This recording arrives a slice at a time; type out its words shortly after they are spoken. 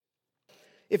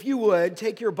If you would,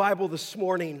 take your Bible this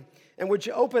morning and would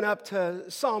you open up to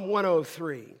Psalm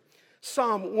 103.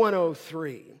 Psalm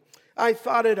 103. I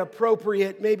thought it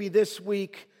appropriate maybe this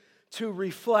week to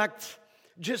reflect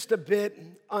just a bit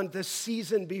on the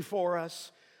season before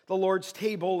us. The Lord's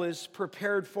table is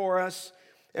prepared for us,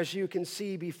 as you can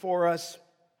see before us.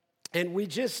 And we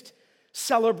just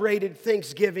celebrated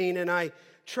Thanksgiving, and I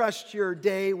trust your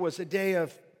day was a day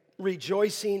of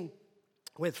rejoicing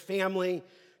with family,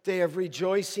 day of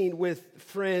rejoicing with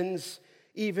friends,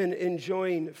 even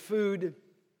enjoying food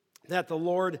that the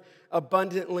Lord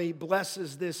abundantly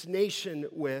blesses this nation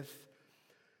with.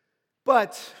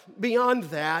 But beyond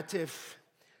that, if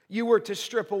you were to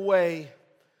strip away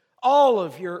all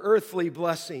of your earthly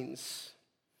blessings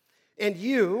and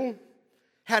you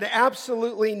had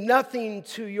absolutely nothing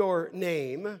to your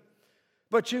name,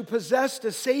 but you possessed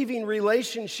a saving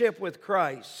relationship with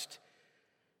Christ,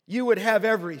 you would have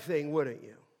everything, wouldn't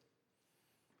you?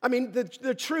 I mean,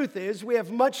 the truth is we have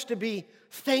much to be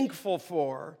thankful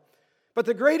for, but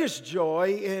the greatest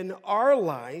joy in our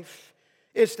life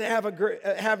is to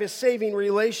have a saving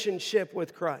relationship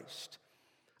with Christ.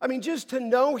 I mean, just to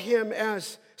know Him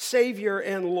as Savior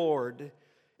and Lord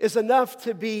is enough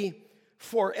to be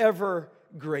forever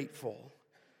grateful.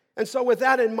 And so with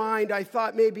that in mind, I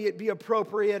thought maybe it'd be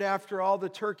appropriate after all the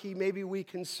turkey maybe we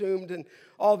consumed and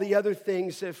all the other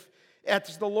things, if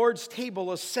as the Lord's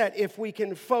table is set, if we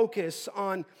can focus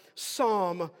on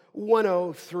Psalm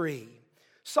 103.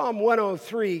 Psalm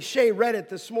 103, Shay read it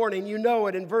this morning. You know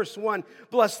it in verse 1.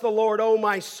 Bless the Lord, O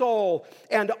my soul,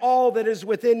 and all that is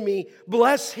within me.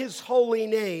 Bless His holy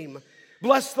name.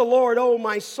 Bless the Lord, O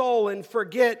my soul, and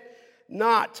forget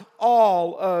not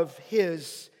all of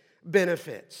His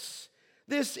benefits.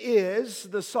 This is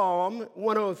the Psalm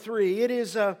 103. It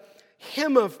is a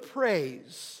hymn of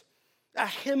praise. A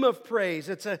hymn of praise.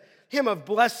 It's a hymn of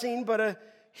blessing, but a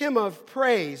hymn of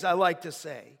praise, I like to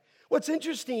say. What's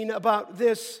interesting about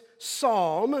this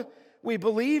psalm, we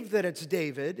believe that it's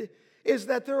David, is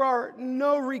that there are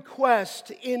no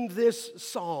requests in this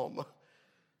psalm.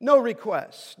 No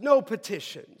requests, no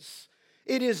petitions.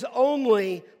 It is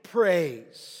only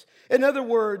praise. In other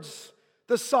words,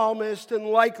 the psalmist, and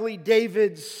likely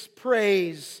David's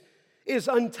praise, is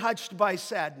untouched by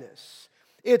sadness.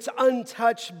 It's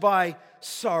untouched by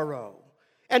sorrow.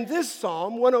 And this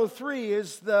Psalm 103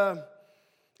 is the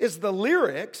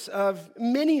lyrics of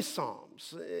many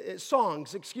songs.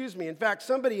 In fact,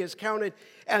 somebody has counted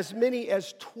as many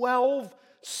as 12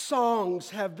 songs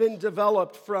have been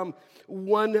developed from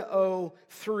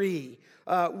 103.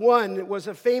 One was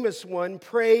a famous one,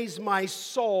 Praise My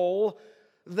Soul,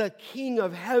 the King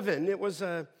of Heaven. It was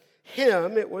a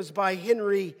hymn. It was by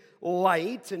Henry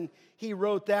Light, and he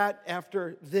wrote that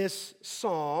after this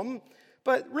psalm.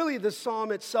 But really, the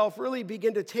psalm itself really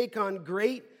began to take on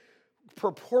great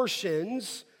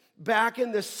proportions back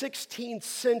in the 16th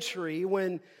century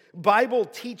when Bible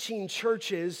teaching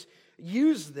churches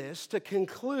used this to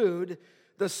conclude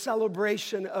the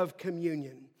celebration of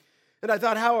communion. And I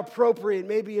thought how appropriate,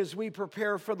 maybe as we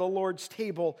prepare for the Lord's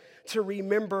table, to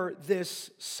remember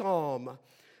this psalm.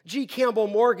 G. Campbell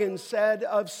Morgan said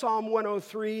of Psalm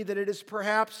 103 that it is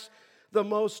perhaps the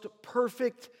most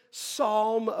perfect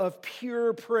psalm of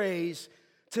pure praise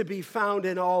to be found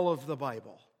in all of the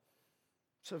Bible.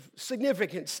 So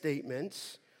significant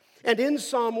statements. And in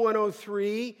Psalm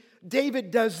 103, David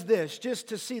does this, just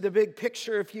to see the big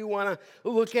picture if you want to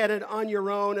look at it on your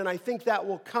own, and I think that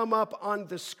will come up on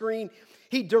the screen.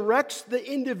 He directs the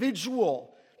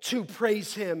individual to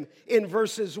praise Him in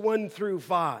verses 1 through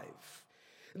 5.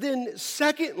 Then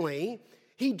secondly,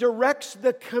 he directs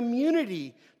the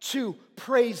community to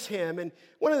praise Him. And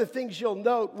one of the things you'll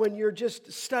note when you're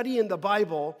just studying the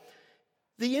Bible,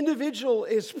 the individual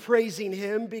is praising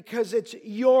Him because it's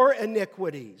your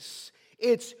iniquities.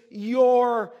 It's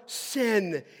your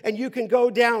sin. And you can go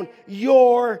down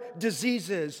your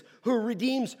diseases, who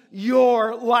redeems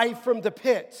your life from the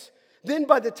pit. Then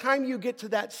by the time you get to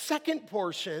that second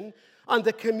portion on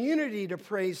the community to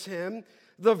praise Him,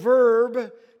 the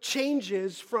verb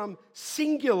changes from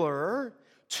singular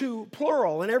to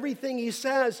plural, and everything he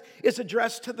says is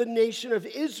addressed to the nation of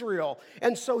Israel.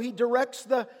 And so he directs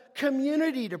the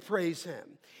community to praise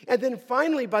Him. And then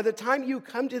finally, by the time you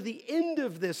come to the end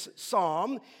of this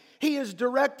psalm, he is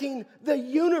directing the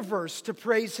universe to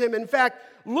praise Him. In fact,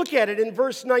 look at it in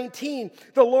verse 19.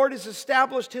 The Lord has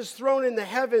established His throne in the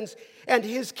heavens, and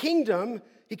His kingdom,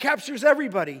 He captures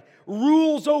everybody,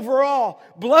 rules over all.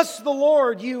 Bless the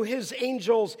Lord, you His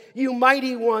angels, you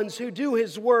mighty ones who do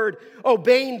His word,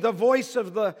 obeying the voice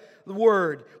of the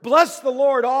word. Bless the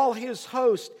Lord, all His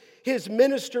host, his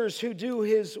ministers who do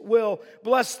his will.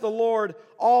 Bless the Lord,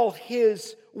 all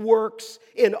his works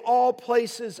in all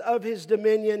places of his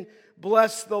dominion.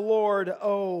 Bless the Lord,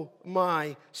 O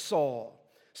my soul.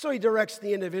 So he directs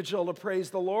the individual to praise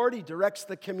the Lord. He directs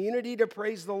the community to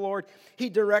praise the Lord. He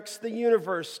directs the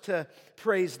universe to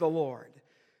praise the Lord.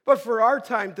 But for our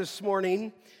time this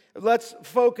morning, let's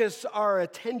focus our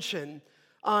attention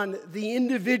on the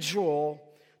individual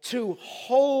to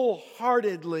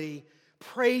wholeheartedly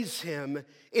praise him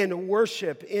in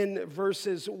worship in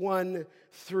verses 1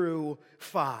 through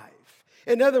 5.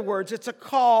 In other words, it's a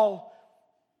call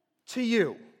to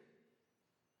you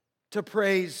to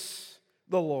praise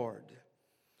the Lord.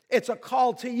 It's a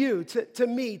call to you, to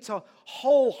me, to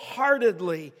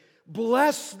wholeheartedly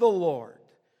bless the Lord,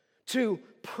 to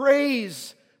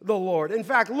praise the Lord. In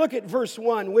fact, look at verse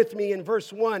 1 with me in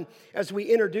verse 1 as we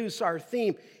introduce our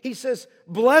theme. He says,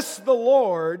 "Bless the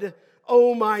Lord,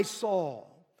 O my soul."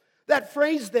 That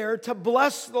phrase there, to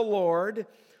bless the Lord,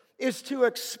 is to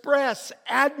express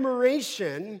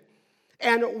admiration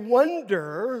and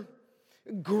wonder,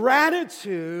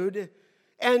 gratitude,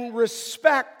 and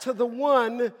respect to the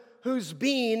one who's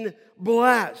being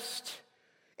blessed.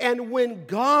 And when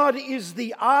God is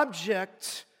the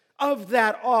object of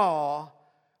that awe,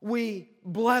 we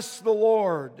bless the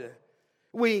Lord.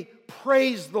 We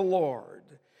praise the Lord.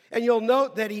 And you'll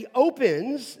note that he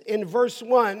opens in verse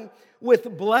 1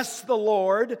 with "Bless the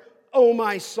Lord, O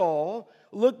my soul."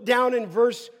 Look down in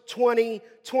verse 20,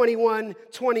 21,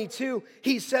 22.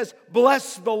 He says,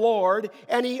 "Bless the Lord."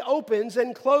 And he opens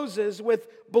and closes with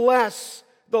 "Bless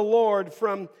the Lord"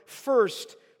 from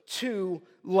first to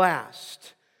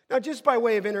last. Now, just by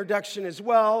way of introduction as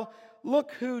well,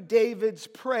 look who David's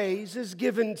praise is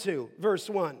given to. Verse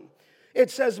 1. It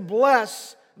says,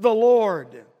 "Bless the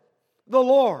Lord." The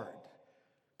Lord.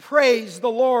 Praise the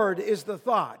Lord is the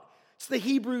thought. It's the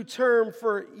Hebrew term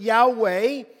for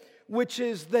Yahweh, which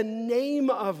is the name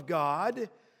of God.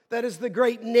 That is the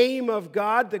great name of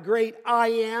God, the great I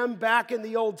am. Back in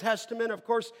the Old Testament, of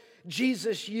course,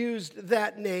 Jesus used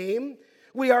that name.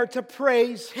 We are to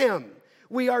praise him.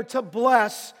 We are to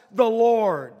bless the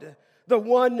Lord, the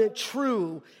one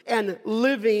true and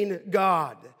living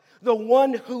God, the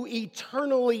one who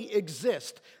eternally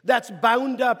exists, that's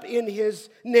bound up in his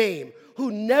name,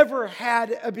 who never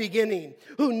had a beginning,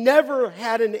 who never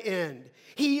had an end.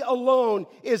 He alone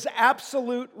is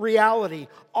absolute reality.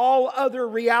 All other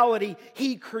reality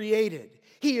he created.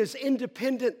 He is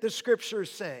independent, the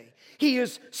scriptures say. He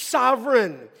is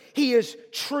sovereign. He is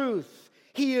truth.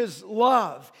 He is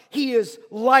love. He is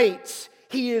light.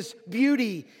 He is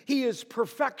beauty. He is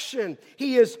perfection.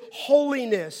 He is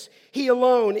holiness. He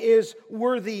alone is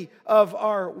worthy of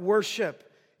our worship,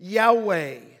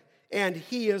 Yahweh. And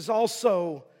he is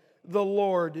also the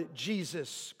Lord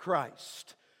Jesus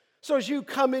Christ. So as you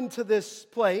come into this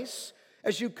place,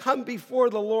 as you come before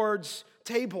the Lord's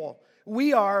table,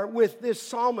 we are with this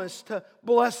psalmist to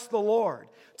bless the Lord,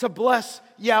 to bless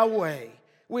Yahweh.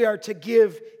 We are to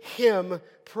give him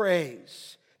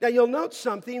praise. Now you'll note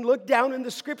something. Look down in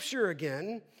the scripture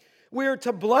again. We are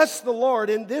to bless the Lord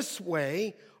in this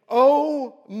way.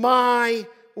 Oh my,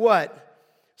 what?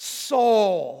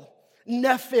 Soul.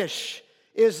 Nephesh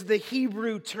is the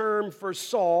Hebrew term for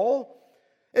soul.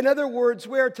 In other words,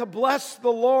 we are to bless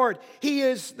the Lord.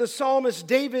 The psalmist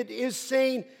David is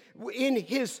saying in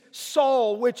his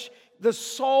soul, which the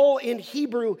soul in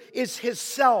Hebrew is his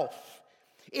self.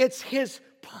 It's his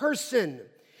person.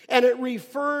 And it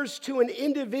refers to an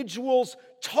individual's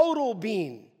total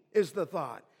being, is the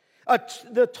thought.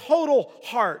 The total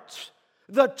heart,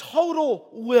 the total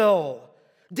will.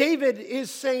 David is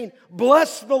saying,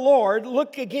 bless the Lord.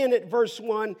 Look again at verse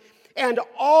 1. And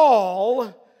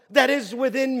all that is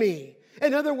within me.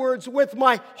 In other words, with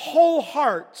my whole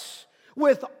heart,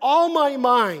 with all my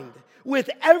mind, with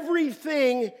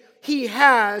everything he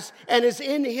has and is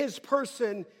in his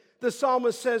person, the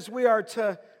psalmist says we are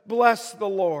to bless the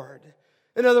Lord.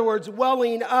 In other words,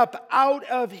 welling up out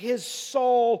of his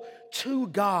soul to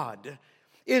God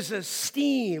is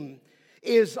esteem,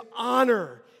 is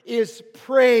honor, is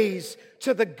praise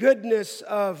to the goodness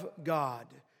of God.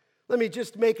 Let me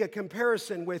just make a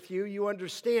comparison with you. You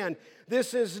understand,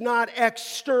 this is not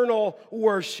external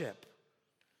worship.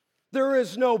 There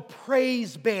is no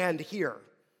praise band here,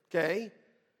 okay?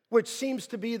 Which seems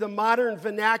to be the modern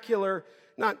vernacular,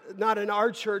 not in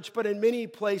our church, but in many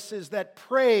places, that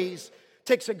praise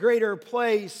takes a greater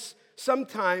place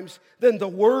sometimes than the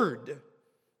word.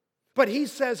 But he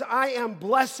says, I am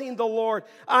blessing the Lord.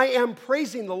 I am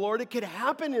praising the Lord. It could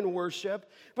happen in worship,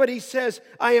 but he says,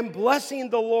 I am blessing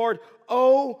the Lord,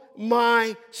 oh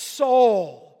my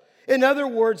soul. In other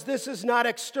words, this is not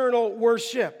external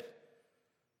worship.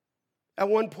 At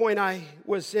one point, I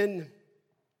was in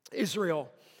Israel,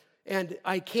 and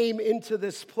I came into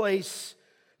this place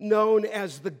known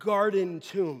as the Garden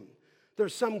Tomb.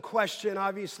 There's some question,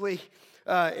 obviously,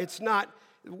 it's not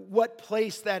what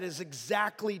place that is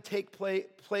exactly take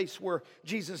place where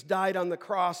Jesus died on the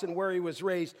cross and where he was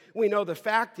raised. We know the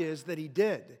fact is that he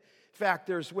did. In fact,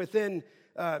 there's within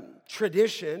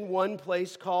tradition one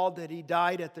place called that he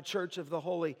died at the Church of the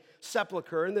Holy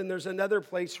Sepulchre, and then there's another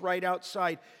place right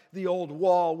outside the old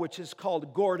wall, which is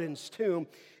called Gordon's Tomb,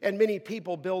 and many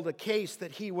people build a case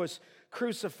that he was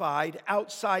crucified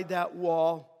outside that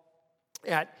wall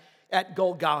at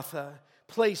Golgotha,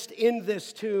 placed in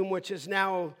this tomb, which has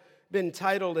now been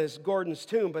titled as Gordon's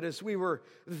Tomb. But as we were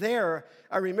there,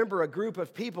 I remember a group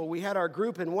of people. We had our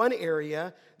group in one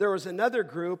area, there was another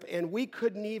group, and we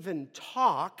couldn't even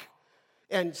talk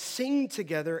and sing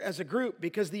together as a group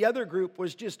because the other group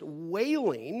was just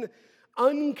wailing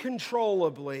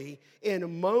uncontrollably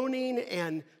in moaning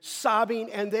and sobbing,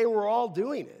 and they were all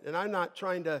doing it. And I'm not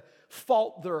trying to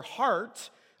fault their heart.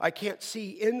 I can't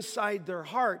see inside their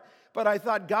heart, but I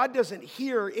thought God doesn't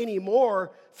hear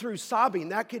anymore through sobbing.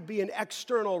 That could be an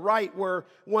external rite where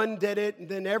one did it and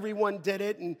then everyone did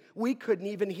it, and we couldn't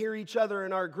even hear each other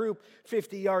in our group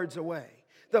 50 yards away.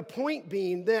 The point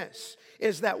being this,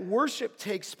 is that worship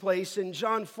takes place in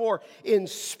John 4 in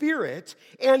spirit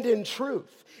and in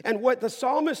truth. And what the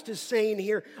psalmist is saying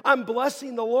here, I'm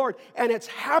blessing the Lord, and it's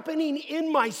happening in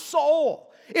my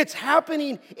soul. It's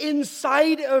happening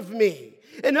inside of me.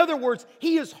 In other words,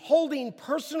 he is holding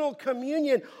personal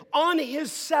communion on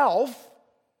himself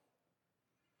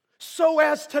so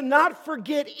as to not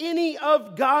forget any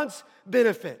of God's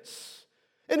benefits.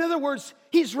 In other words,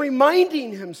 he's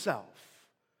reminding himself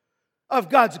of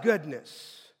God's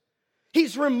goodness.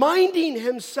 He's reminding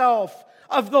himself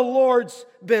of the Lord's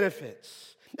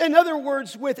benefits. In other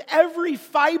words, with every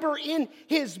fiber in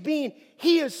his being,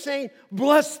 he is saying,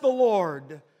 bless the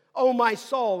Lord, O my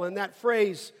soul. And that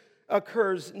phrase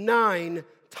occurs 9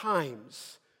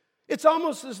 times. It's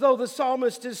almost as though the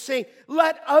psalmist is saying,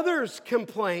 let others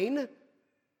complain,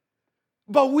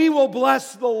 but we will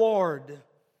bless the Lord.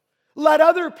 Let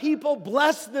other people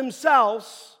bless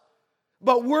themselves,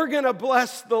 but we're going to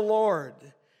bless the Lord.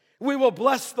 We will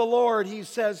bless the Lord, he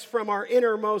says, from our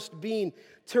innermost being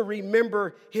to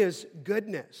remember his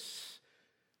goodness.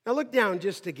 Now look down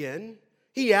just again.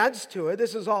 He adds to it.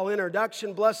 This is all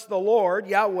introduction. Bless the Lord,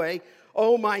 Yahweh,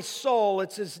 O my soul.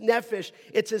 It's his nephesh.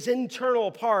 It's his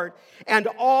internal part. And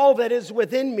all that is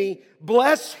within me.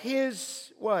 Bless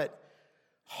his, what?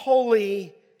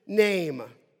 Holy name.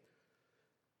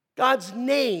 God's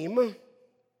name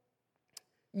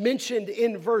mentioned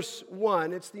in verse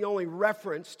 1, it's the only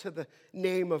reference to the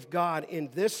name of God in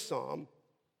this psalm,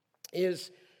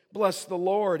 is bless the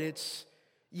Lord. It's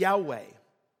Yahweh.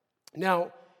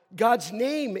 Now, God's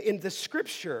name in the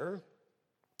scripture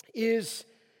is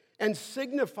and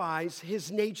signifies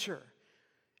his nature.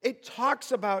 It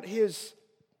talks about his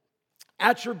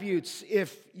attributes,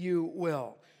 if you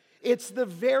will. It's the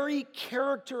very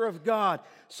character of God.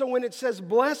 So when it says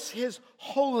bless his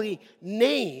holy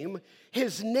name,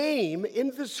 his name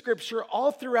in the scripture,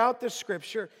 all throughout the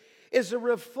scripture, is a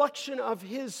reflection of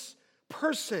his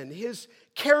person, his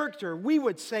character. We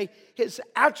would say his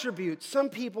attributes. Some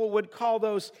people would call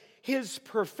those his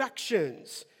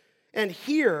perfections. And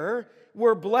here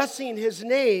we're blessing his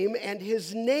name, and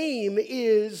his name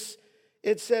is,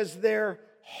 it says there,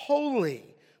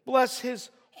 holy. Bless his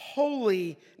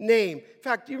holy name. In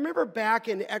fact, do you remember back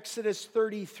in Exodus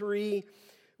 33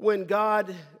 when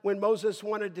Moses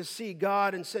wanted to see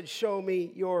God and said, show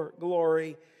me your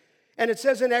glory? And it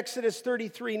says in Exodus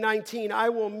 33:19, I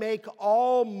will make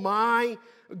all my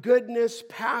goodness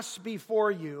pass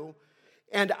before you,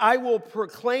 and I will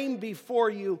proclaim before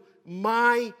you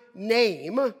my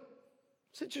name.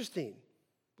 It's interesting.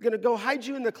 I'm going to go hide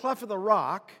you in the cleft of the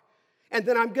rock, and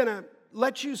then I'm going to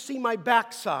let you see my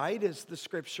backside, is the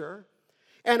scripture,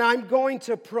 and I'm going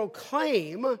to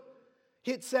proclaim,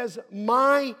 it says,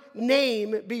 my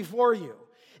name before you.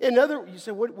 You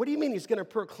say, what do you mean he's going to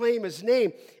proclaim his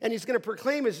name? And he's going to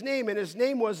proclaim his name, and his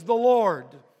name was the Lord,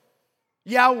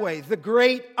 Yahweh, the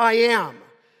great I am.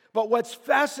 But what's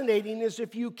fascinating is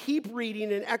if you keep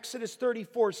reading in Exodus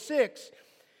 34:6,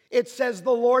 it says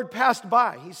the Lord passed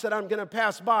by. He said, I'm going to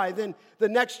pass by. Then the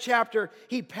next chapter,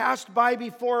 he passed by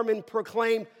before him and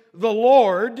proclaimed the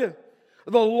Lord,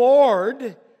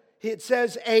 it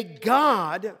says a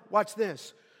God, watch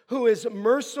this, who is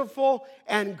merciful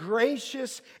and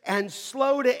gracious and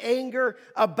slow to anger,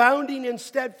 abounding in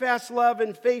steadfast love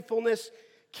and faithfulness,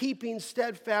 keeping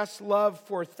steadfast love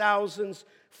for thousands,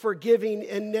 forgiving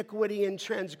iniquity and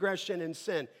transgression and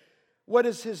sin. What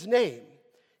is his name?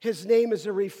 His name is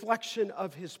a reflection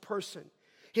of his person.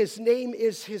 His name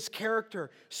is his character.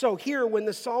 So here, when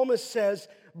the psalmist says,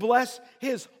 bless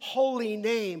his holy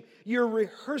name, you're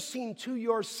rehearsing to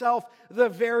yourself the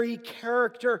very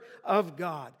character of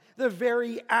God, the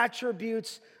very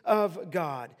attributes of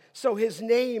God. So his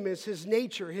name is his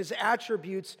nature, his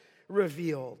attributes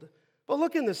revealed. But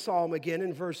look in the psalm again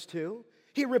in verse 2.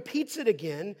 He repeats it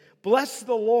again. Bless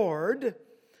the Lord,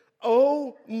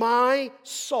 O my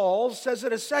soul, says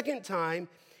it a second time,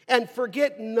 and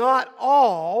forget not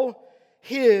all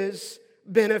his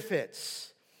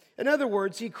benefits. In other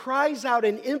words, he cries out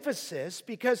in emphasis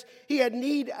because he had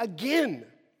need again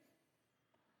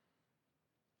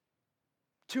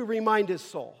to remind his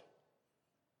soul.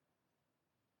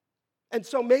 And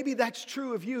so maybe that's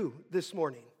true of you this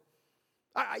morning.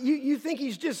 You think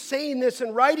he's just saying this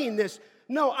and writing this.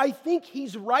 No, I think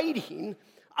he's writing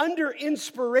under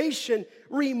inspiration,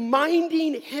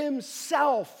 reminding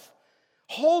himself,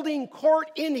 holding court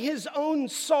in his own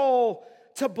soul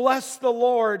to bless the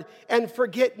Lord and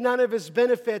forget none of his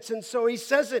benefits. And so he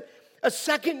says it a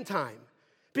second time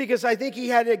because I think he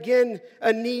had again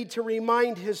a need to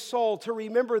remind his soul, to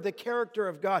remember the character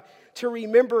of God, to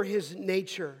remember his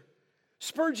nature.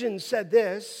 Spurgeon said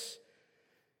this.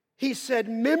 He said,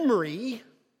 memory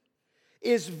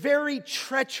is very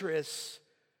treacherous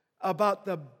about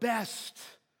the best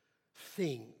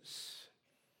things.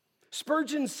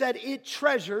 Spurgeon said it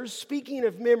treasures, speaking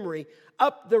of memory,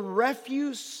 up the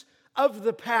refuse of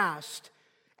the past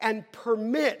and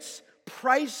permits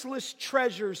priceless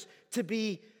treasures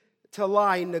to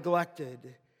lie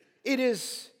neglected. It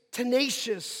is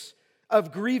tenacious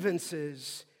of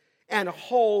grievances and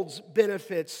holds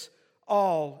benefits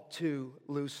all too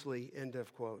loosely, end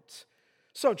of quote.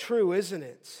 So true, isn't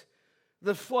it?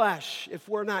 The flesh, if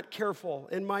we're not careful,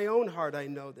 in my own heart I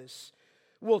know this,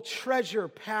 will treasure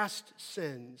past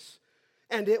sins,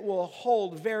 and it will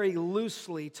hold very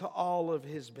loosely to all of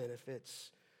his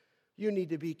benefits. You need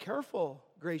to be careful,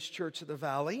 Grace Church of the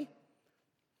Valley.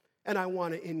 And I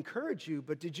want to encourage you,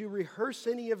 but did you rehearse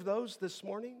any of those this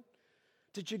morning?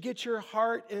 Did you get your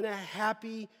heart in a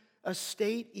happy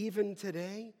state even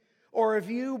today? Or have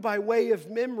you, by way of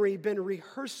memory, been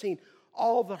rehearsing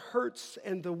all the hurts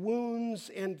and the wounds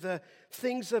and the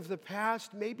things of the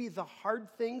past, maybe the hard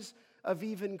things of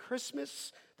even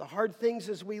Christmas, the hard things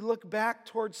as we look back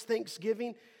towards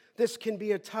Thanksgiving? This can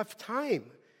be a tough time.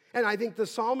 And I think the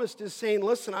psalmist is saying,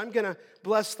 listen, I'm going to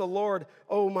bless the Lord,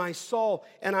 oh my soul,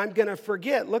 and I'm going to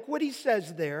forget. Look what he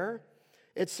says there.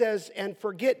 It says, and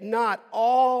forget not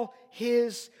all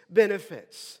his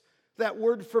benefits. That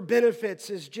word for benefits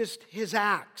is just his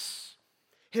acts,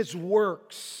 his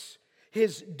works,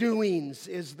 his doings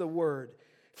is the word.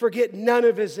 Forget none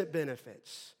of his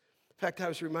benefits. In fact, I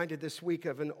was reminded this week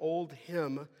of an old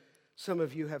hymn. Some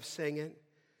of you have sang it.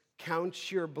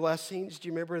 Count your blessings. Do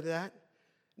you remember that?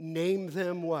 Name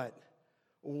them what?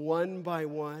 One by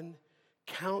one.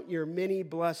 Count your many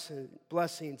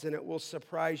blessings, and it will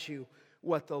surprise you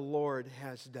what the Lord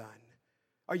has done.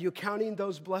 Are you counting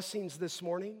those blessings this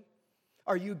morning?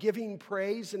 Are you giving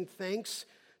praise and thanks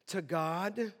to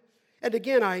God? And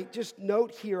again, I just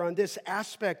note here on this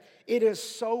aspect, it is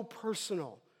so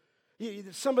personal.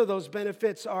 Some of those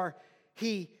benefits are,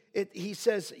 he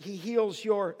says he heals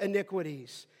your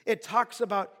iniquities. It talks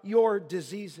about your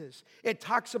diseases. It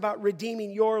talks about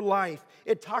redeeming your life.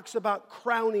 It talks about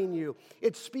crowning you.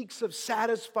 It speaks of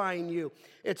satisfying you.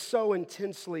 It's so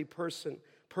intensely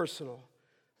personal.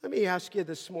 Let me ask you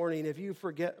this morning, have you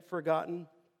forgotten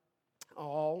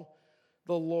all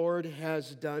the Lord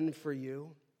has done for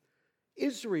you?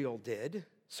 Israel did,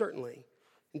 certainly.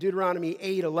 In Deuteronomy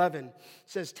 8:11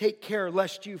 says, take care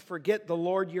lest you forget the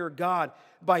Lord your God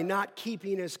by not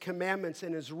keeping his commandments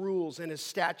and his rules and his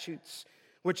statutes,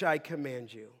 which I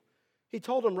command you. He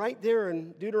told them right there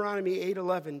in Deuteronomy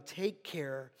 8:11, take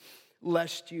care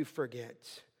lest you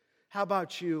forget. How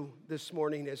about you this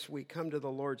morning as we come to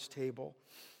the Lord's table?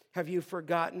 Have you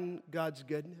forgotten God's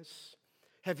goodness?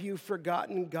 Have you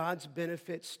forgotten God's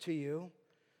benefits to you?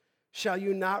 Shall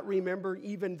you not remember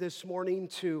even this morning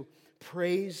to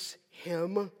praise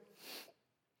him?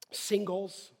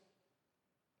 Singles,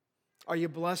 are you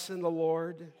blessing the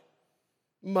Lord?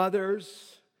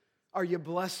 Mothers, are you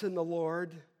blessing the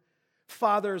Lord?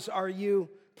 Fathers, are you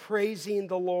praising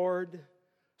the Lord?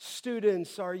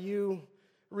 Students, are you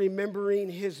remembering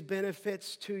his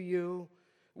benefits to you?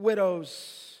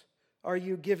 Widows, are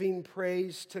you giving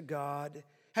praise to God?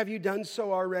 Have you done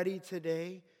so already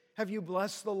today? Have you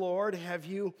blessed the Lord? Have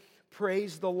you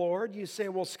praise the Lord. You say,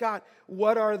 well, Scott,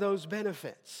 what are those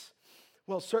benefits?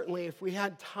 Well, certainly if we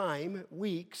had time,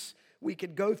 weeks, we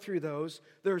could go through those.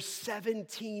 There's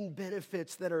 17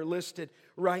 benefits that are listed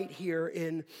right here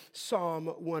in Psalm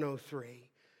 103.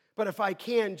 But if I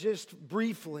can just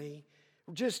briefly,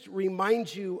 just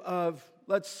remind you of,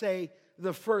 let's say,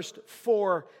 the first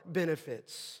 4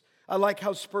 benefits. I like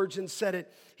how Spurgeon said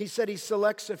it. He said he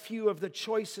selects a few of the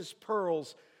choicest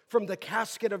pearls from the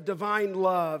casket of divine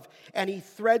love, and he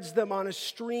threads them on a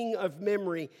string of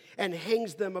memory and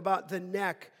hangs them about the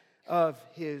neck of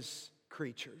his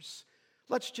creatures.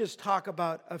 Let's just talk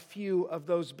about a few of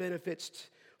those benefits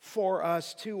for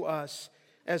us, to us,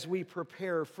 as we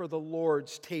prepare for the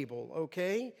Lord's table,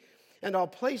 okay? And I'll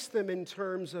place them in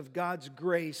terms of God's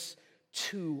grace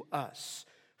to us.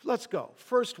 Let's go.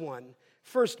 First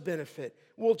benefit,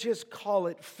 we'll just call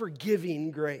it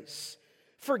forgiving grace.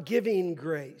 Forgiving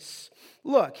grace.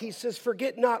 Look, he says,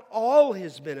 forget not all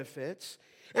his benefits.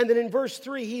 And then in verse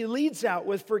 3, he leads out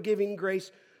with forgiving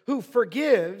grace, who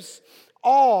forgives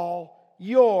all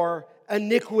your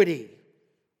iniquity.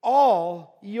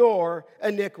 All your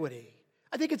iniquity.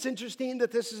 I think it's interesting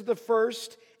that this is the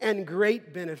first and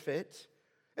great benefit.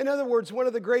 In other words, one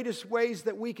of the greatest ways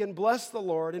that we can bless the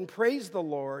Lord and praise the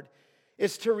Lord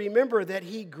is to remember that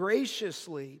he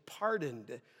graciously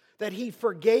pardoned, that he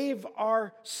forgave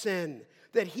our sin,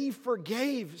 that he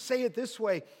forgave, say it this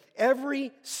way,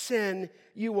 every sin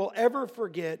you will ever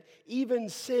forget, even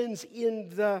sins in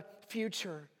the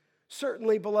future.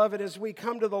 Certainly, beloved, as we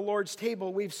come to the Lord's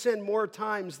table, we've sinned more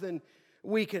times than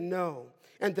we can know.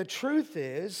 And the truth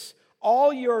is,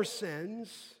 all your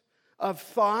sins of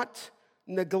thought,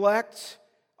 neglect,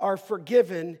 are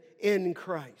forgiven in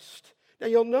Christ. Now,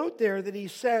 you'll note there that he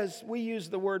says, we use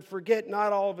the word forget,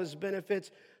 not all of his benefits,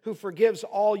 who forgives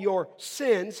all your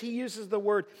sins. He uses the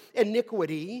word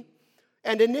iniquity.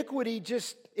 And iniquity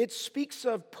it speaks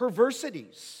of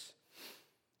perversities.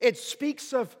 It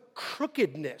speaks of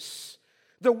crookedness.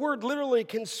 The word literally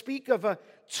can speak of a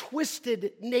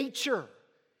twisted nature.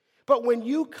 But when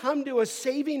you come to a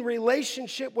saving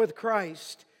relationship with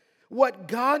Christ, what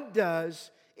God does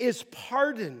is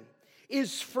pardon,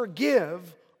 is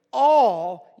forgive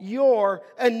all your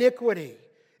iniquity.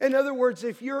 In other words,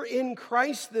 if you're in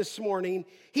Christ this morning,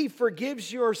 he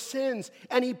forgives your sins,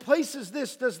 and he places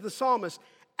this, does the psalmist,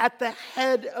 at the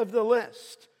head of the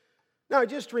list. Now, I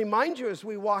just remind you as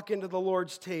we walk into the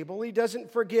Lord's table, he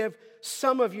doesn't forgive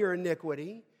some of your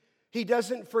iniquity. He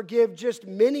doesn't forgive just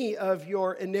many of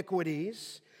your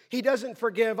iniquities. He doesn't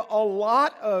forgive a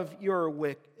lot of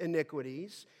your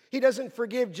iniquities. He doesn't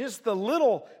forgive just the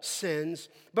little sins,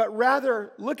 but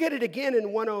rather, look at it again in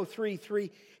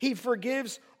 103:3. He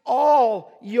forgives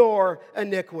all your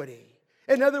iniquity.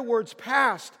 In other words,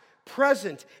 past,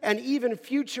 present, and even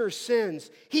future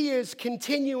sins. He is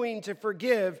continuing to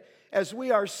forgive as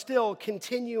we are still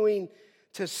continuing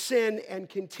to sin and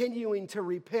continuing to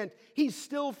repent. He's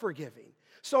still forgiving.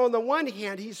 So on the one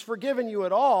hand, he's forgiven you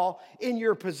at all in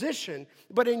your position,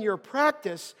 but in your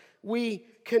practice, we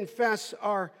confess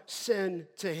our sin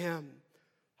to him.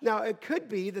 Now, it could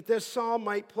be that this psalm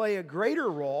might play a greater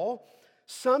role.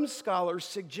 Some scholars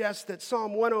suggest that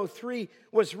Psalm 103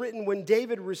 was written when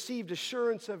David received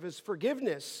assurance of his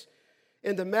forgiveness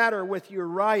in the matter with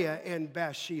Uriah and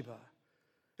Bathsheba.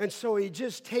 And so he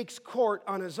just takes court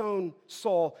on his own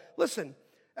soul. Listen,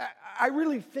 I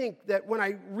really think that when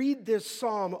I read this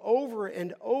psalm over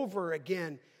and over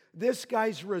again, this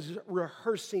guy's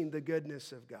rehearsing the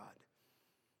goodness of God.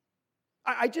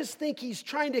 I just think he's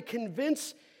trying to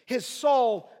convince his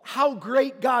soul how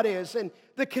great God is. And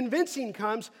the convincing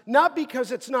comes not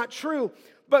because it's not true,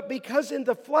 but because in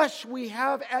the flesh we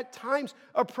have at times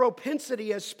a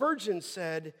propensity, as Spurgeon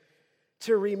said,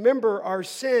 to remember our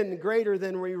sin greater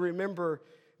than we remember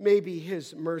maybe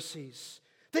his mercies.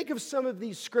 Think of some of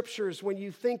these scriptures when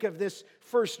you think of this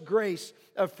first grace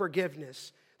of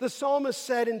forgiveness. The psalmist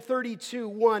said in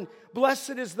 32:1,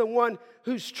 "Blessed is the one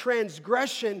whose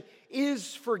transgression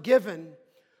is forgiven,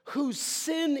 whose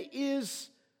sin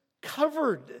is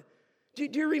covered." Do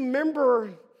you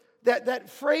remember that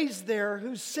phrase there,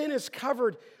 whose sin is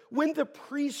covered? When the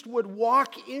priest would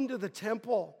walk into the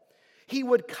temple, he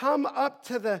would come up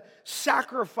to the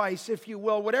sacrifice, if you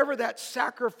will, whatever that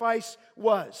sacrifice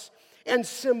was. And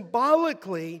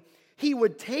symbolically, he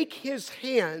would take his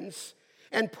hands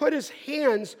and put his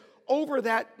hands over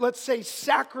that, let's say,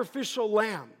 sacrificial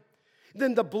lamb.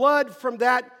 Then the blood from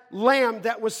that lamb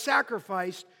that was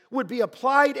sacrificed would be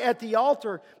applied at the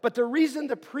altar. But the reason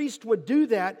the priest would do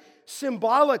that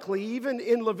symbolically, even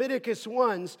in Leviticus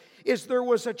 1, is there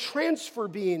was a transfer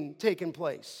being taken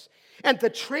place. And the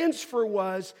transfer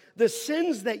was the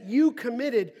sins that you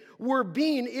committed were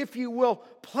being, if you will,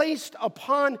 placed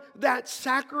upon that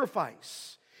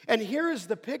sacrifice. And here is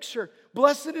the picture.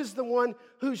 Blessed is the one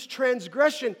whose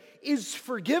transgression is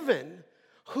forgiven,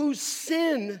 whose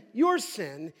sin, your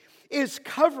sin, is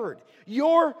covered.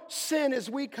 Your sin, as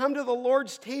we come to the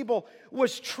Lord's table,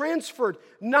 was transferred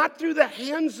not through the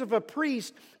hands of a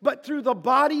priest, but through the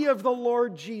body of the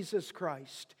Lord Jesus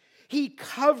Christ. He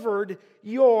covered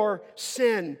your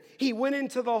sin. He went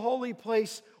into the holy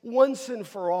place once and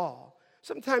for all.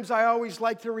 Sometimes I always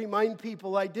like to remind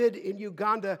people, I did in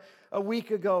Uganda a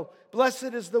week ago,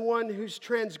 blessed is the one whose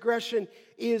transgression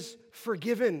is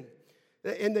forgiven.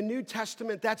 In the New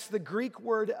Testament, that's the Greek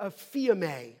word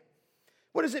aphiame.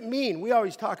 What does it mean? We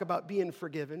always talk about being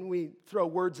forgiven. We throw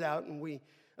words out and we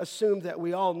assume that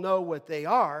we all know what they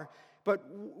are. But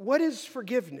what is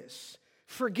forgiveness?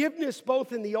 Forgiveness,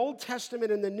 both in the Old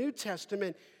Testament and the New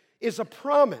Testament, is a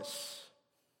promise.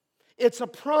 It's a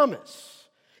promise.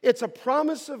 It's a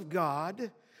promise of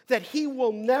God that He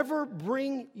will never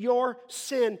bring your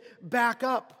sin back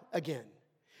up again.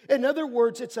 In other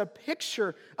words, it's a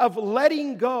picture of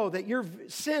letting go, that your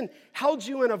sin held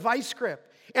you in a vice grip.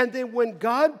 And then when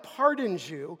God pardons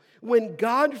you, when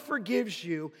God forgives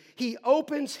you, He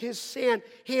opens His hand,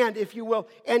 if you will,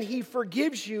 and He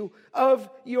forgives you of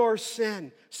your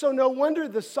sin. So no wonder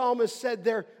the psalmist said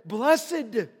there,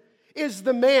 blessed is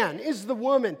the man, is the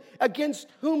woman, against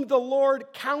whom the Lord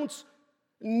counts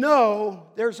no,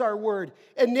 there's our word,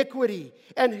 iniquity,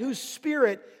 and whose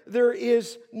spirit there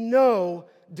is no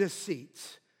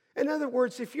deceit. In other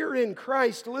words, if you're in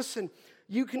Christ, listen,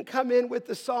 you can come in with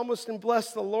the psalmist and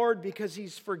bless the Lord because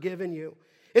He's forgiven you.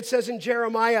 It says in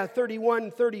Jeremiah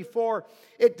 31:34,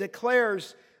 it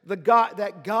declares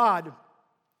that God,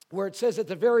 where it says at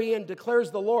the very end,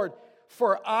 declares the Lord,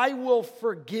 for I will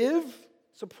forgive,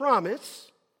 it's a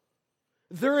promise,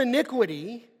 their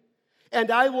iniquity,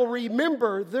 and I will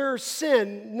remember their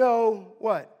sin no,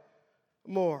 what?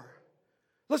 More.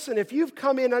 Listen, if you've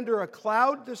come in under a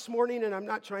cloud this morning, and I'm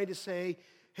not trying to say,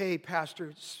 hey,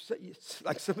 pastor,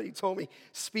 like somebody told me,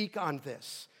 speak on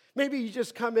this. Maybe you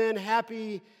just come in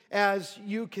happy as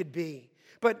you could be.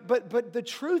 But the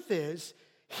truth is,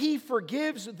 He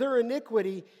forgives their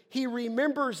iniquity. He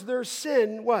remembers their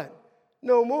sin, what?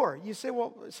 No more. You say,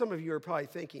 well, some of you are probably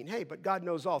thinking, hey, but God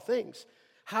knows all things.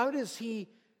 How does He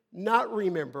not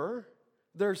remember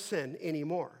their sin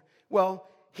anymore? Well,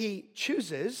 He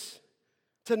chooses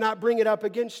to not bring it up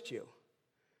against you.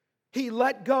 He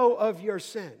let go of your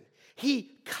sin.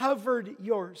 He covered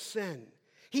your sin.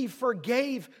 He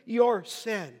forgave your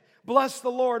sin. Bless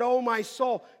the Lord, O my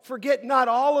soul. Forget not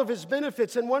all of His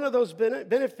benefits. And one of those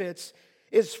benefits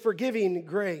is forgiving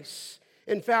grace.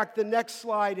 In fact, the next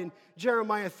slide in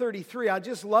Jeremiah 33, I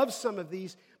just love some of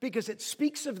these because it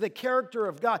speaks of the character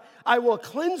of God. I will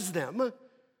cleanse them.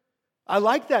 I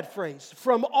like that phrase.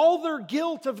 From all their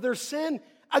guilt of their sin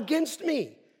against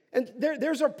me. And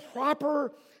there's a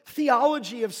proper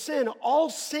theology of sin. All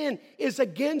sin is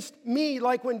against me.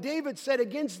 Like when David said,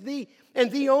 against thee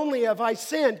and thee only have I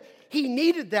sinned. He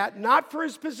needed that, not for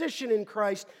his position in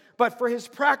Christ, but for his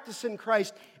practice in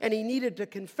Christ. And he needed to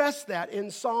confess that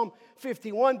in Psalm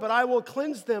 51. But I will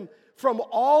cleanse them from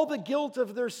all the guilt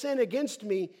of their sin against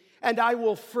me, and I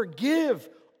will forgive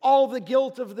all the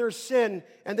guilt of their sin.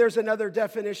 And there's another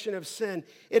definition of sin.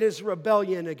 It is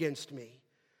rebellion against me.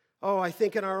 Oh, I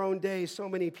think in our own day, so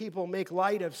many people make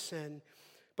light of sin,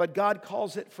 but God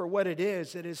calls it for what it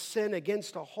is. It is sin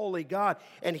against a holy God.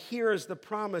 And here is the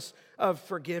promise of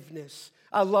forgiveness.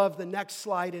 I love the next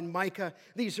slide in Micah.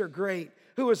 These are great.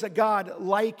 Who is a God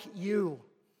like you?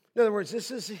 In other words, this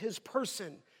is His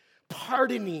person,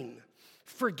 pardoning,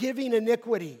 forgiving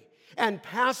iniquity, and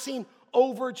passing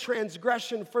over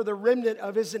transgression for the remnant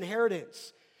of His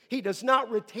inheritance. He does not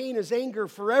retain His anger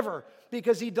forever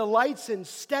because He delights in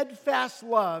steadfast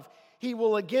love. He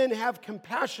will again have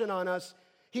compassion on us.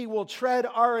 He will tread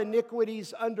our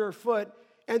iniquities underfoot.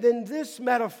 And then this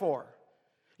metaphor,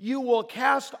 you will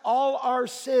cast all our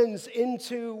sins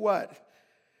into what?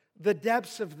 The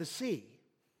depths of the sea.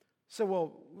 So,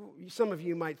 well, some of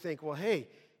you might think, well, hey,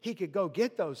 He could go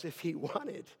get those if He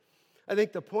wanted. I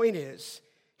think the point is,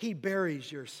 He buries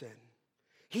your sin.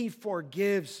 He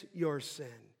forgives your sin.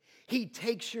 He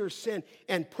takes your sin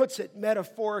and puts it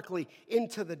metaphorically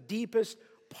into the deepest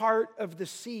part of the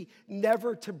sea,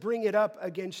 never to bring it up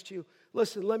against you.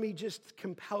 Listen, let me just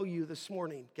compel you this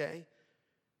morning, okay?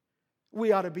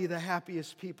 We ought to be the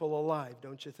happiest people alive,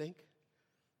 don't you think?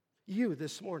 You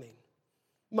this morning.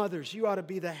 Mothers, you ought to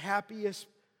be the happiest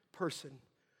person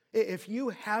If you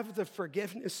have the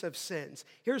forgiveness of sins,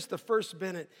 here's the first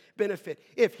benefit.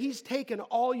 If he's taken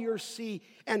all your sin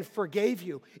and forgave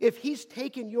you, if he's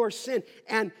taken your sin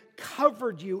and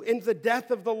covered you in the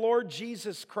death of the Lord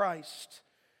Jesus Christ,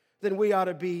 then we ought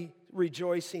to be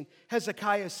rejoicing.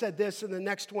 Hezekiah said this in the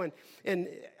next one in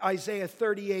Isaiah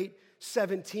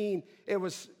 38:17. It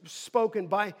was spoken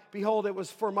by, behold, it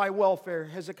was for my welfare,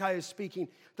 Hezekiah is speaking,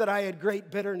 that I had great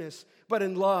bitterness. But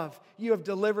in love, you have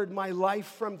delivered my life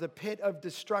from the pit of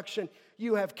destruction.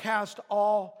 You have cast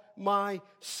all my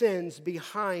sins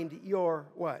behind your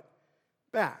what?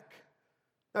 Back.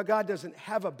 Now, God doesn't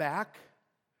have a back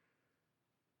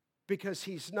because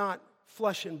he's not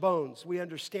flesh and bones. We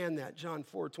understand that, John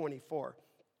 4:24.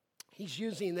 He's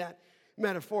using that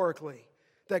metaphorically,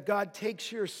 that God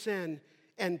takes your sin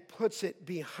and puts it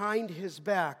behind his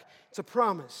back. It's a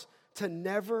promise to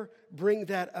never bring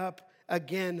that up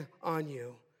again on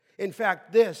you. In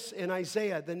fact, this in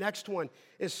Isaiah, the next one,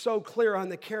 is so clear on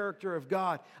the character of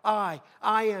God. I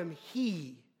am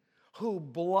he who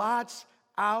blots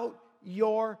out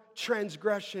your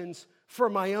transgressions for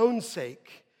my own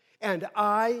sake, and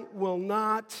I will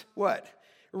not, what?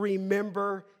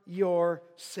 Remember your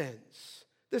sins.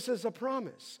 This is a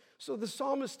promise. So the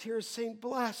psalmist here is saying,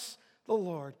 bless the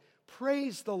Lord.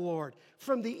 Praise the Lord.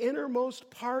 From the innermost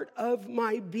part of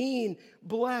my being,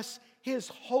 bless his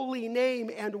holy name.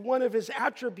 And one of his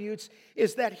attributes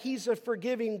is that he's a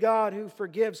forgiving God who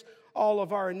forgives all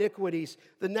of our iniquities.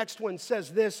 The next one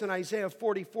says this in Isaiah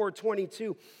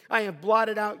 44:22, I have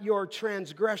blotted out your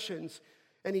transgressions.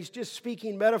 And he's just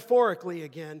speaking metaphorically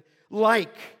again,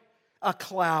 like a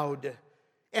cloud,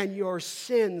 and your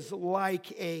sins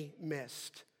like a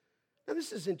mist. Now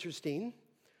this is interesting,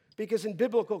 because in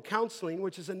biblical counseling,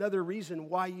 which is another reason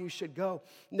why you should go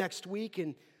next week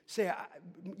and say,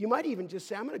 you might even just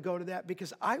say, I'm going to go to that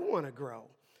because I want to grow.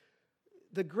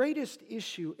 The greatest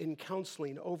issue in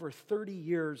counseling over 30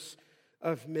 years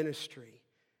of ministry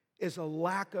is a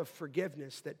lack of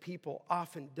forgiveness that people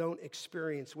often don't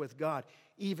experience with God,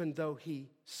 even though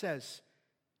he says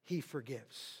he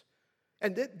forgives.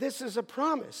 And this is a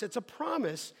promise. It's a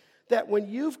promise that when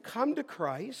you've come to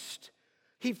Christ,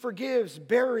 he forgives,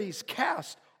 buries,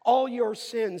 casts all your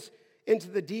sins into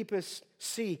the deepest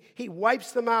sea. He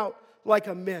wipes them out like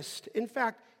a mist. In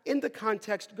fact, in the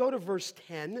context, go to verse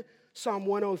 10, Psalm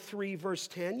 103, verse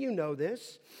 10. You know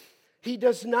this. He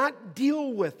does not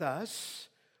deal with us,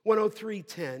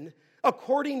 103:10,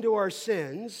 according to our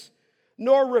sins,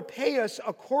 nor repay us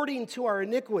according to our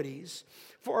iniquities.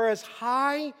 For as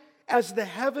high as the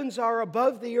heavens are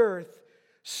above the earth,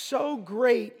 so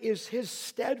great is his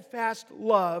steadfast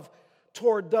love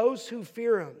toward those who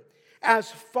fear him.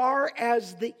 As far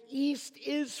as the east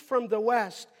is from the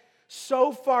west,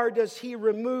 so far does he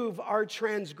remove our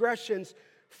transgressions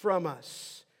from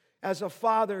us. As a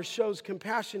father shows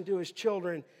compassion to his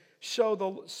children, so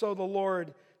the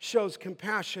Lord shows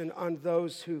compassion on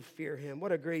those who fear him.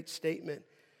 What a great statement.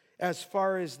 As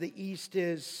far as the east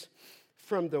is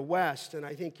from the west, and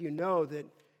I think you know that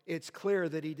it's clear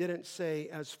that he didn't say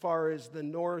as far as the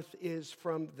north is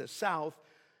from the south,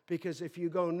 because if you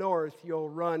go north, you'll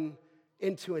run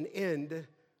into an end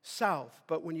south.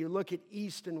 But when you look at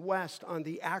east and west on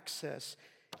the axis,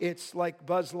 it's like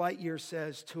Buzz Lightyear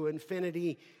says, to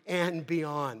infinity and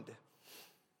beyond.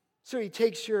 So he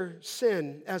takes your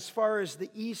sin as far as the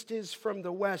east is from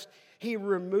the west. He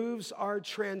removes our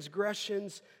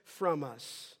transgressions from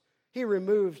us. He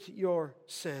removed your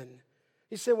sin.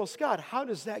 You say, well, Scott, how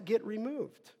does that get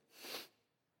removed?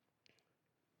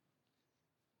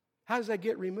 How does that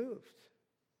get removed?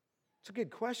 It's a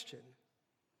good question.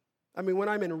 I mean, when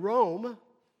I'm in Rome,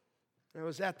 I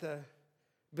was at the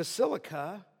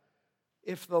Basilica,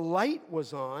 if the light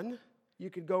was on, you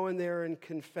could go in there and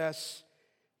confess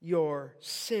your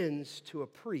sins to a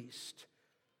priest,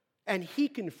 and he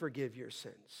can forgive your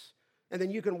sins. And then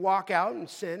you can walk out and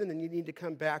sin, and then you need to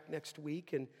come back next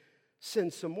week and sin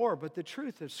some more. But the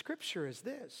truth of Scripture is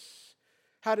this.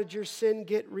 How did your sin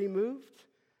get removed?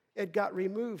 It got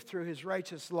removed through his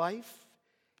righteous life,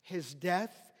 his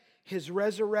death, his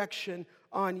resurrection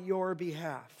on your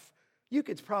behalf. You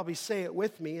could probably say it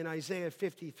with me in Isaiah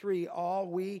 53. All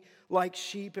we like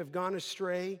sheep have gone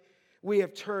astray. We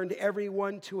have turned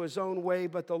everyone to his own way,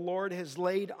 but the Lord has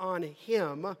laid on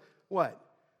him, what?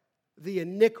 The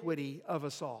iniquity of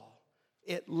us all.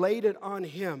 It laid it on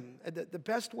him. The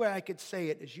best way I could say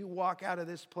it is you walk out of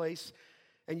this place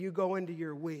and you go into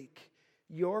your week.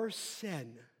 Your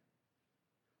sin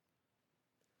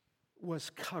was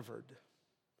covered,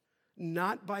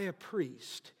 not by a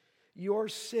priest. Your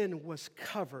sin was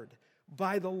covered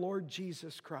by the Lord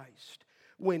Jesus Christ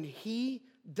when he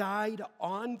died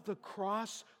on the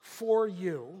cross for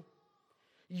you,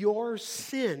 your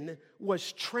sin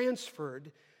was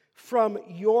transferred from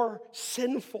your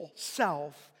sinful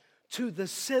self to the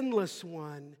sinless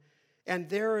one. And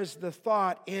there is the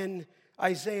thought in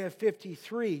Isaiah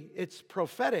 53. It's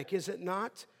prophetic, is it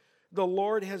not? The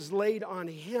Lord has laid on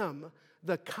him,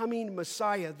 the coming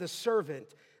Messiah, the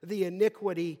servant, the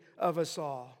iniquity of us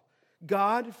all.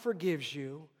 God forgives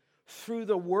you through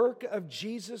the work of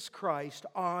Jesus Christ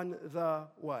on the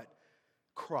what?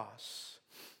 Cross.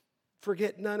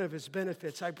 Forget none of his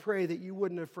benefits. I pray that you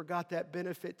wouldn't have forgot that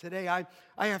benefit today. I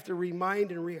have to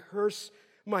remind and rehearse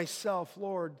myself,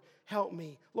 Lord, help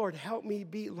me. Lord, help me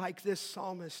be like this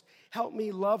psalmist. Help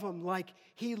me love him like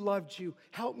he loved you.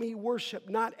 Help me worship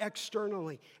not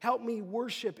externally. Help me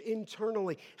worship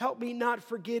internally. Help me not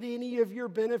forget any of your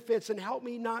benefits, and help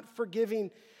me not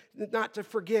to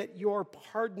forget your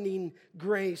pardoning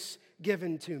grace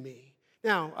given to me.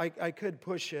 Now, I could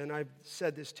push you, and I've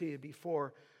said this to you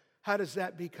before. How does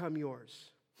that become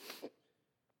yours?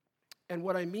 And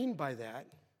what I mean by that,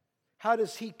 how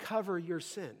does he cover your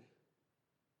sin?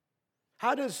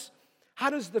 How does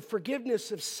the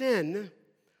forgiveness of sin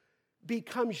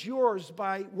becomes yours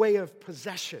by way of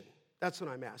possession? That's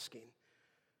what I'm asking.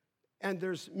 And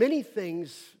there's many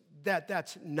things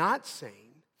that's not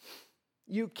saying.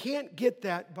 You can't get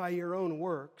that by your own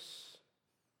works.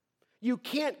 You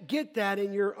can't get that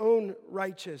in your own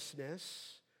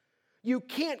righteousness. You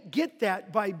can't get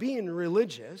that by being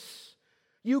religious.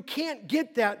 You can't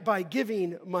get that by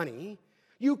giving money.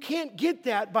 You can't get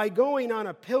that by going on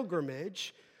a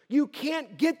pilgrimage. You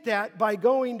can't get that by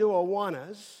going to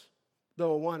Awanas,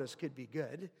 though Awanas could be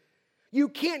good. You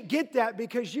can't get that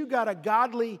because you got a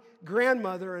godly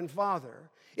grandmother and father.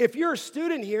 If you're a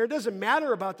student here, it doesn't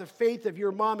matter about the faith of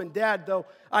your mom and dad, though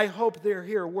I hope they're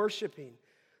here worshiping.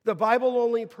 The Bible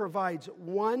only provides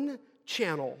one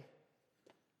channel,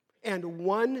 and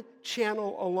one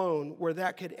channel alone where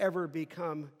that could ever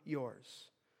become yours.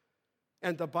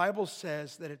 And the Bible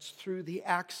says that it's through the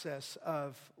access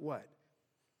of what?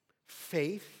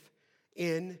 Faith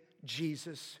in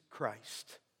Jesus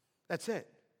Christ. That's it.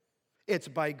 It's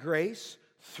by grace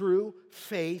through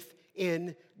faith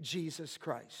in Jesus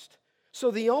Christ.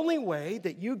 So the only way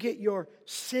that you get your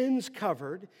sins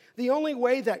covered, the only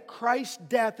way that Christ's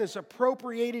death is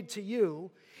appropriated to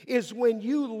you, is when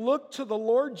you look to the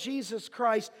Lord Jesus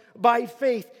Christ by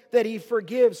faith that he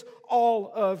forgives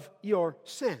all of your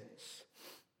sins.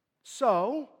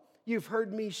 So, you've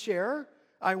heard me share.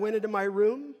 I went into my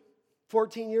room,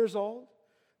 14 years old,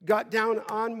 got down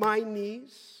on my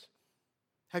knees.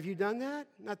 Have you done that?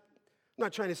 I'm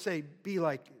not trying to say be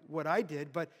like what I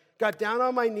did, but got down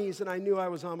on my knees and I knew I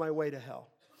was on my way to hell.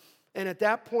 And at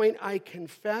that point, I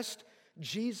confessed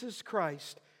Jesus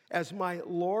Christ as my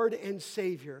Lord and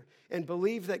Savior and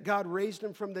believed that God raised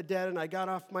him from the dead, and I got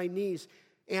off my knees.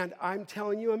 And I'm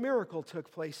telling you, a miracle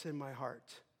took place in my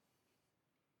heart.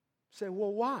 Say,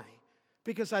 well, why?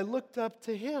 Because I looked up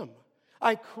to him.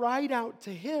 I cried out to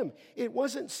him. It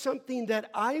wasn't something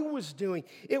that I was doing.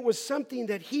 It was something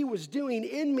that he was doing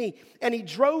in me. And he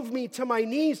drove me to my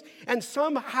knees. And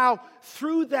somehow,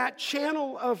 through that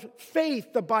channel of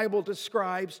faith, the Bible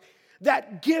describes,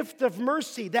 that gift of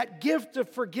mercy, that gift of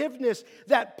forgiveness,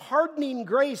 that pardoning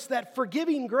grace, that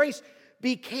forgiving grace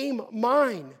became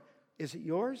mine. Is it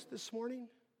yours this morning?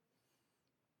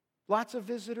 Lots of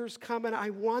visitors come, and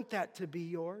I want that to be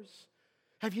yours.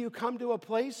 Have you come to a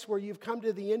place where you've come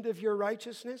to the end of your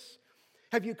righteousness?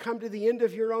 Have you come to the end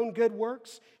of your own good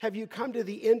works? Have you come to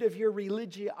the end of your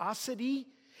religiosity?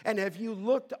 And have you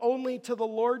looked only to the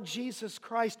Lord Jesus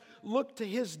Christ, looked to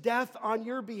his death on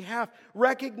your behalf,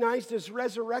 recognized his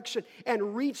resurrection,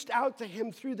 and reached out to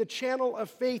him through the channel of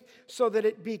faith so that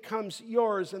it becomes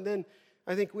yours? And then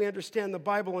I think we understand the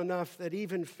Bible enough that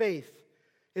even faith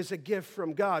is a gift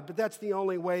from God. But that's the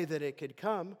only way that it could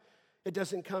come. It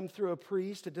doesn't come through a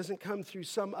priest. It doesn't come through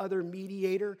some other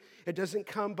mediator. It doesn't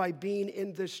come by being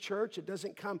in this church. It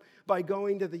doesn't come by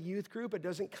going to the youth group. It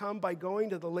doesn't come by going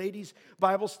to the ladies'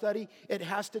 Bible study. It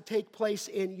has to take place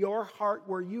in your heart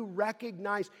where you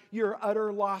recognize your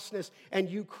utter lostness and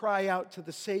you cry out to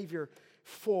the Savior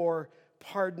for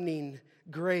pardoning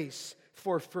grace,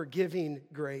 for forgiving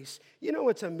grace. You know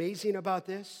what's amazing about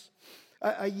this?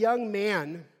 A young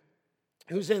man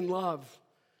who's in love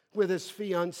with his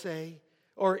fiancée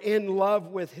or in love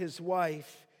with his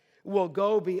wife will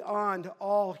go beyond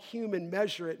all human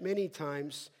measure at many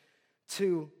times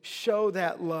to show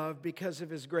that love because of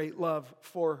his great love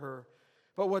for her.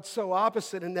 But what's so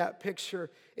opposite in that picture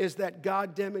is that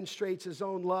God demonstrates his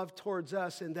own love towards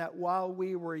us, in that while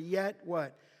we were yet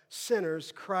what?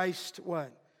 Sinners, Christ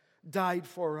what? died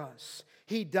for us.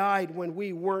 He died when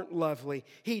we weren't lovely.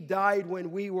 He died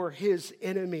when we were his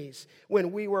enemies,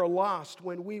 when we were lost,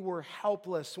 when we were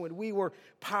helpless, when we were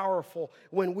powerful,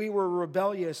 when we were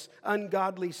rebellious,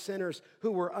 ungodly sinners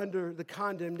who were under the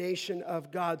condemnation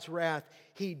of God's wrath.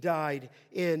 He died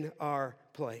in our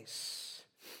place.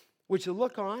 Would you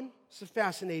look on? It's a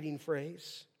fascinating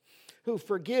phrase. Who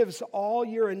forgives all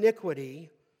your iniquity.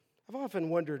 I've often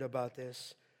wondered about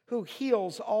this. Who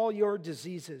heals all your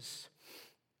diseases.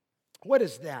 What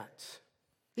is that?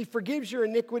 He forgives your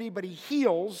iniquity, but he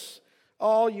heals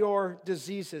all your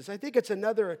diseases. I think it's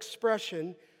another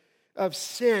expression of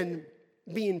sin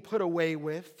being put away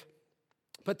with.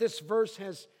 But this verse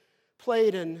has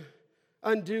played an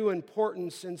undue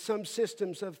importance in some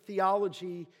systems of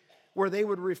theology where they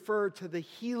would refer to the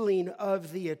healing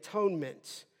of the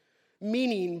atonement.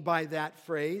 Meaning by that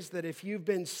phrase that if you've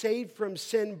been saved from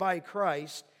sin by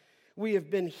Christ, we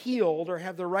have been healed or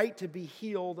have the right to be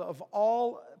healed of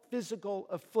all physical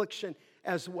affliction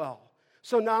as well.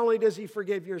 So not only does he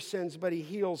forgive your sins, but he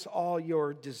heals all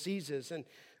your diseases. And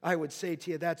I would say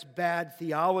to you, that's bad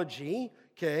theology,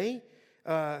 okay?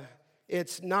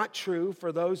 It's not true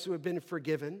for those who have been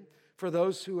forgiven, for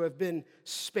those who have been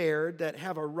spared, that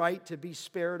have a right to be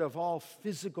spared of all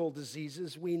physical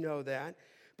diseases. We know that.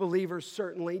 Believers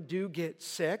certainly do get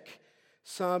sick.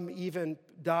 Some even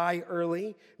die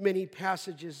early. Many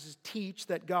passages teach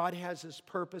that God has his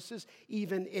purposes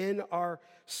even in our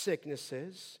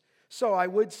sicknesses. So I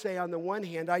would say on the one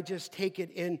hand, I just take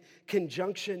it in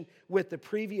conjunction with the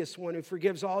previous one who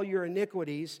forgives all your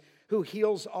iniquities, who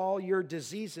heals all your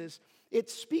diseases. It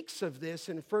speaks of this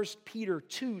in 1 Peter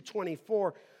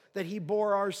 2:24, that he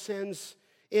bore our sins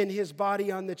in his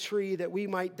body on the tree, that we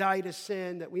might die to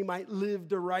sin, that we might live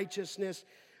to righteousness.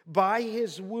 By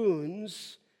his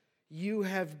wounds, you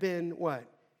have been what?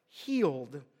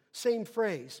 Healed. Same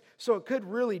phrase. So it could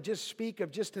really just speak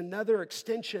of just another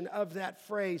extension of that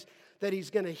phrase, that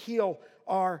he's going to heal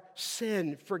our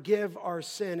sin, forgive our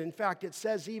sin. In fact, it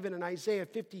says even in Isaiah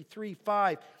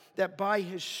 53:5 that by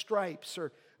his stripes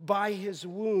or by his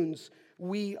wounds,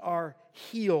 we are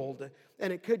healed.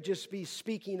 And it could just be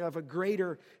speaking of a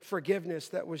greater forgiveness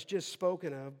that was just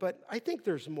spoken of. But I think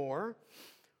there's more.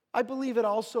 I believe it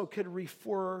also could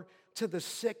refer to the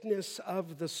sickness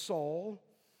of the soul,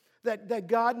 that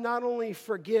God not only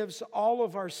forgives all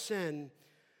of our sin,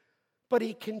 but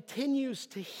he continues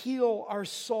to heal our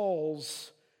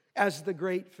souls as the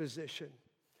great physician.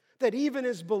 That even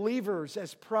as believers,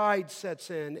 as pride sets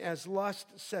in, as lust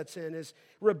sets in, as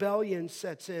rebellion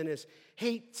sets in, as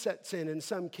hate sets in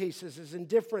some cases, as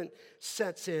indifference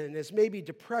sets in, as maybe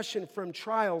depression from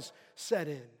trials set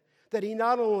in, that he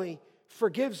not only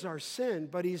forgives our sin,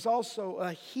 but he's also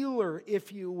a healer,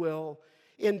 if you will,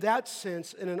 in that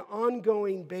sense, in an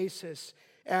ongoing basis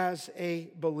as a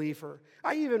believer.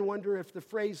 I even wonder if the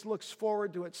phrase looks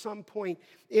forward to at some point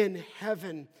in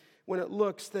heaven, when it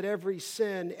looks that every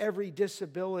sin, every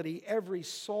disability, every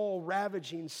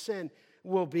soul-ravaging sin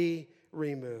will be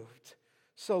removed.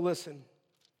 So listen,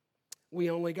 we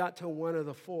only got to one of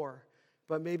the four,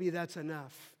 but maybe that's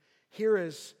enough. Here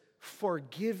is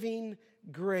forgiving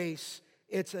grace.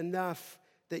 It's enough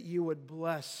that you would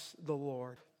bless the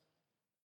Lord.